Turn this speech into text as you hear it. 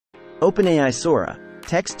OpenAI Sora,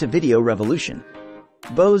 text-to-video revolution.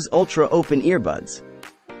 Bose Ultra Open Earbuds.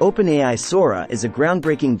 OpenAI Sora is a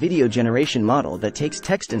groundbreaking video generation model that takes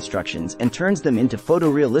text instructions and turns them into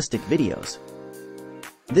photorealistic videos.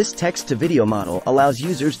 This text-to-video model allows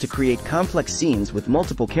users to create complex scenes with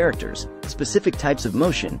multiple characters, specific types of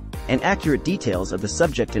motion, and accurate details of the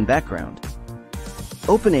subject and background.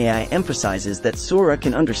 OpenAI emphasizes that Sora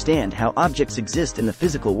can understand how objects exist in the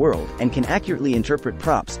physical world and can accurately interpret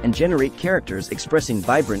props and generate characters expressing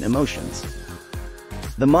vibrant emotions.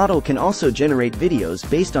 The model can also generate videos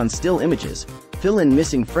based on still images, fill in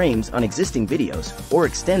missing frames on existing videos, or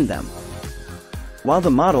extend them. While the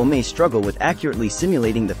model may struggle with accurately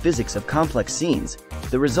simulating the physics of complex scenes,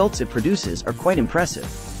 the results it produces are quite impressive,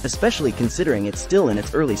 especially considering it's still in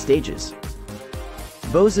its early stages.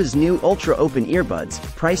 Bose's new Ultra Open Earbuds,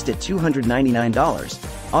 priced at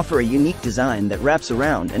 $299, offer a unique design that wraps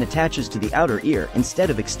around and attaches to the outer ear instead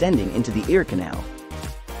of extending into the ear canal.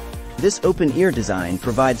 This open ear design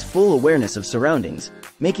provides full awareness of surroundings,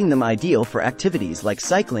 making them ideal for activities like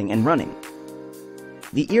cycling and running.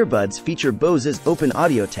 The earbuds feature Bose's open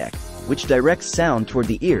audio tech, which directs sound toward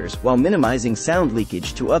the ears while minimizing sound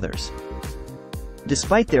leakage to others.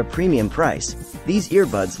 Despite their premium price, these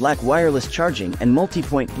earbuds lack wireless charging and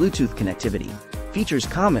multi-point Bluetooth connectivity, features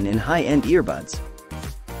common in high-end earbuds.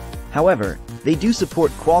 However, they do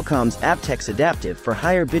support Qualcomm's aptX Adaptive for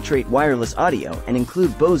higher bitrate wireless audio and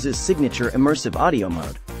include Bose's signature immersive audio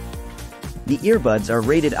mode. The earbuds are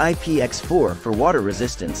rated IPX4 for water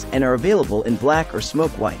resistance and are available in black or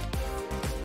smoke white.